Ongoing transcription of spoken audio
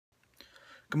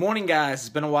Good morning, guys. It's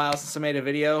been a while since I made a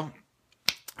video.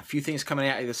 A few things coming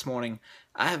at you this morning.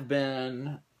 I have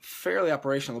been fairly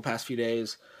operational the past few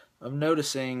days. I'm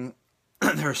noticing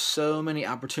there are so many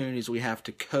opportunities we have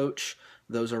to coach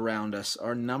those around us.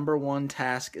 Our number one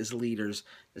task as leaders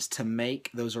is to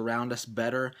make those around us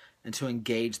better and to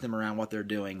engage them around what they're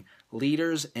doing.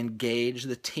 Leaders engage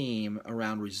the team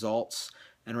around results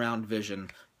and around vision.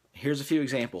 Here's a few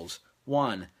examples.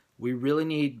 One, we really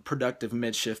need productive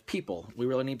mid-shift people. We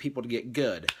really need people to get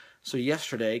good. So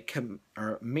yesterday,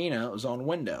 Mina was on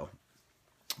window.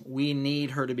 We need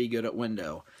her to be good at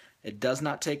window. It does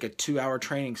not take a 2-hour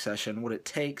training session. What it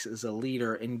takes is a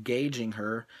leader engaging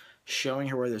her, showing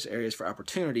her where there's areas for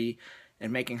opportunity,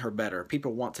 and making her better.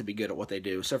 People want to be good at what they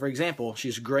do. So for example,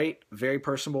 she's great, very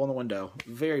personable on the window,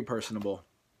 very personable.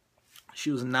 She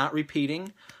was not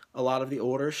repeating a lot of the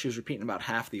orders. She was repeating about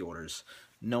half the orders.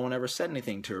 No one ever said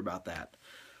anything to her about that.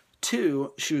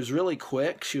 Two, she was really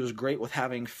quick. She was great with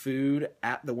having food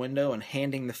at the window and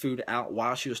handing the food out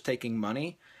while she was taking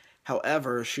money.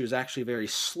 However, she was actually very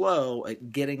slow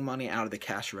at getting money out of the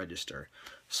cash register.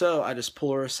 So I just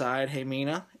pull her aside. Hey,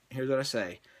 Mina, here's what I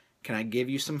say. Can I give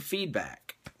you some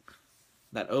feedback?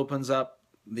 That opens up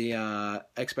the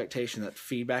expectation that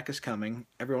feedback is coming.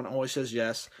 Everyone always says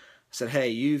yes. I said, hey,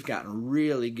 you've gotten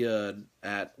really good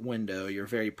at window. You're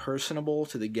very personable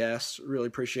to the guests. Really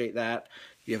appreciate that.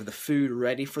 You have the food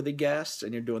ready for the guests,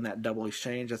 and you're doing that double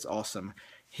exchange. That's awesome.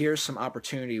 Here's some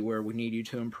opportunity where we need you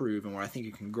to improve and where I think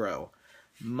you can grow.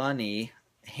 Money,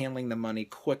 handling the money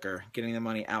quicker, getting the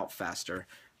money out faster.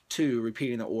 Two,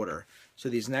 repeating the order. So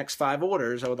these next 5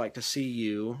 orders, I would like to see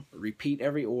you repeat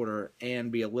every order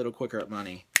and be a little quicker at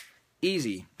money.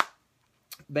 Easy.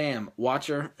 Bam. Watch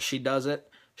her. She does it.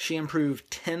 She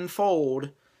improved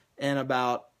tenfold in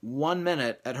about 1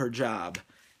 minute at her job.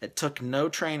 It took no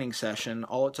training session.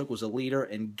 All it took was a leader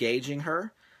engaging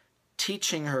her,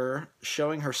 teaching her,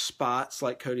 showing her spots,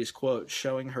 like Cody's quote,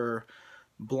 showing her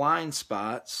blind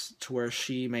spots to where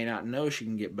she may not know she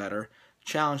can get better,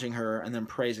 challenging her, and then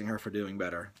praising her for doing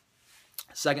better.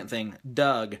 Second thing,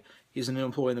 Doug, he's a new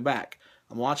employee in the back.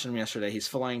 I'm watching him yesterday. He's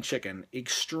filleting chicken.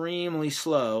 Extremely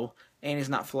slow, and he's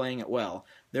not filleting it well.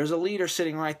 There's a leader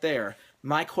sitting right there.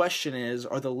 My question is,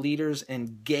 are the leaders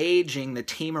engaging the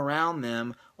team around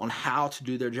them on how to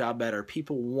do their job better?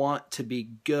 People want to be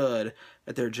good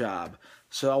at their job.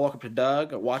 So I walk up to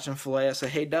Doug, watch him fillet. I say,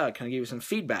 hey, Doug, can I give you some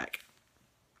feedback?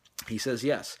 He says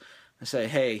yes. I say,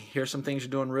 hey, here's some things you're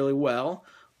doing really well.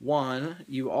 One,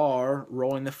 you are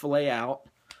rolling the fillet out.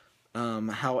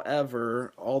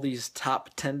 However, all these top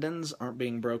tendons aren't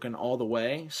being broken all the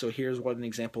way. So here's what an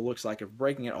example looks like of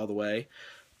breaking it all the way.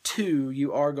 Two,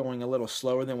 you are going a little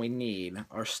slower than we need.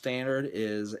 Our standard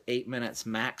is 8 minutes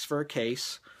max for a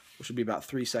case, which would be about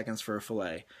 3 seconds for a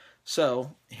fillet.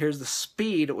 So here's the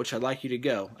speed at which I'd like you to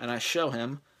go. And I show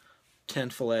him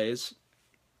 10 fillets.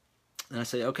 And I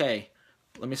say, okay,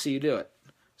 let me see you do it.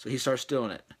 So he starts doing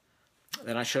it.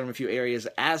 Then I show him a few areas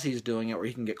as he's doing it where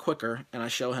he can get quicker, and I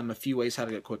show him a few ways how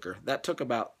to get quicker. That took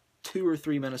about 2 or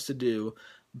 3 minutes to do,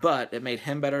 but it made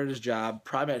him better at his job,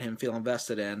 probably made him feel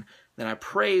invested in. Then I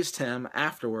praised him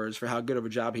afterwards for how good of a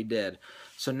job he did.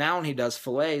 So now when he does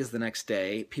fillets the next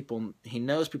day, he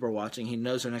knows people are watching, he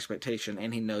knows their expectation,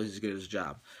 and he knows he's good at his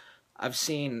job. I've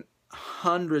seen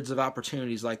hundreds of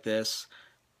opportunities like this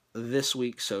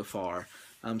week so far.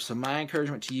 So my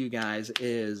encouragement to you guys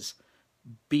is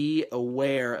be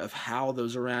aware of how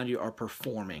those around you are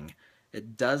performing.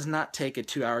 It does not take a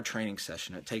 2-hour training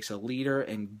session. It takes a leader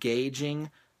engaging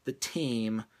the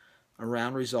team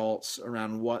around results,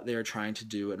 around what they're trying to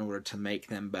do in order to make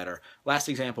them better. Last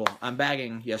example, I'm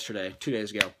bagging yesterday, 2 days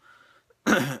ago.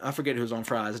 I forget who was on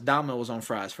fries. Damo was on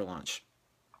fries for lunch.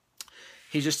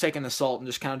 He's just taking the salt and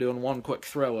just kind of doing one quick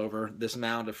throw over this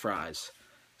mound of fries.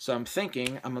 So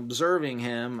I'm observing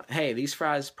him, hey, these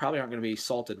fries probably aren't going to be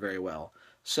salted very well.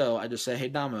 So I just say, hey,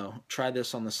 Damo, try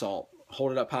this on the salt.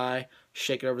 Hold it up high,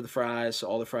 shake it over the fries so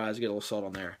all the fries get a little salt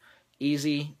on there.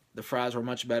 Easy. The fries were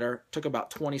much better. Took about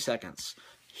 20 seconds.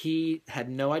 He had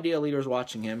no idea a leader was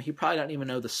watching him. He probably doesn't even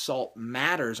know the salt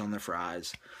matters on the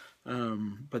fries.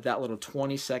 But that little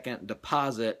 20-second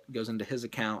deposit goes into his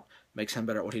account, makes him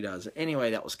better at what he does. Anyway,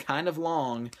 that was kind of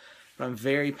long. But I'm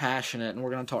very passionate, and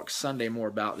we're going to talk Sunday more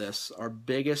about this. Our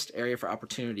biggest area for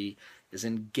opportunity is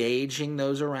engaging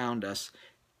those around us.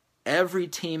 Every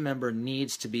team member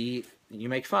needs to be, you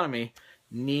make fun of me,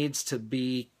 needs to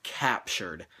be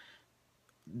captured.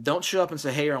 Don't show up and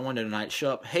say, hey, you're on window tonight.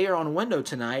 Show up, hey, you're on window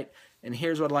tonight, and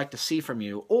here's what I'd like to see from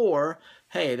you. Or,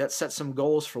 hey, let's set some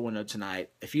goals for window tonight.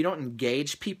 If you don't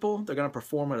engage people, they're going to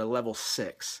perform at a level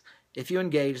 6. If you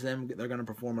engage them, they're going to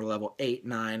perform at a level 8,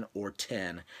 9, or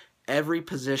 10. Every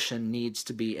position needs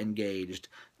to be engaged.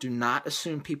 Do not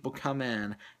assume people come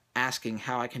in asking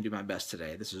how I can do my best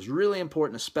today. This is really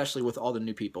important, especially with all the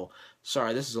new people.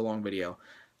 Sorry, this is a long video.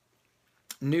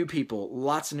 New people,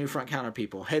 lots of new front counter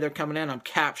people. Hey, they're coming in, I'm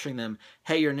capturing them.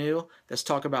 Hey, you're new, let's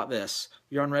talk about this.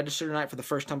 You're on register tonight for the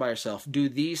first time by yourself. Do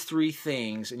these 3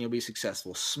 things and you'll be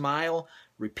successful. Smile,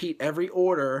 repeat every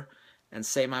order, and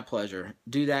say my pleasure.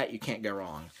 Do that, you can't go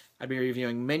wrong. I'd be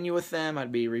reviewing menu with them.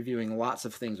 I'd be reviewing lots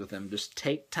of things with them. Just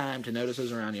take time to notice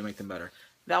those around you and make them better.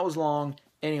 That was long.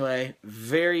 Anyway,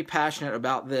 very passionate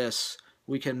about this.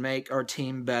 We can make our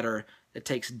team better. It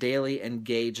takes daily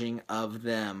engaging of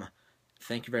them.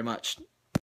 Thank you very much.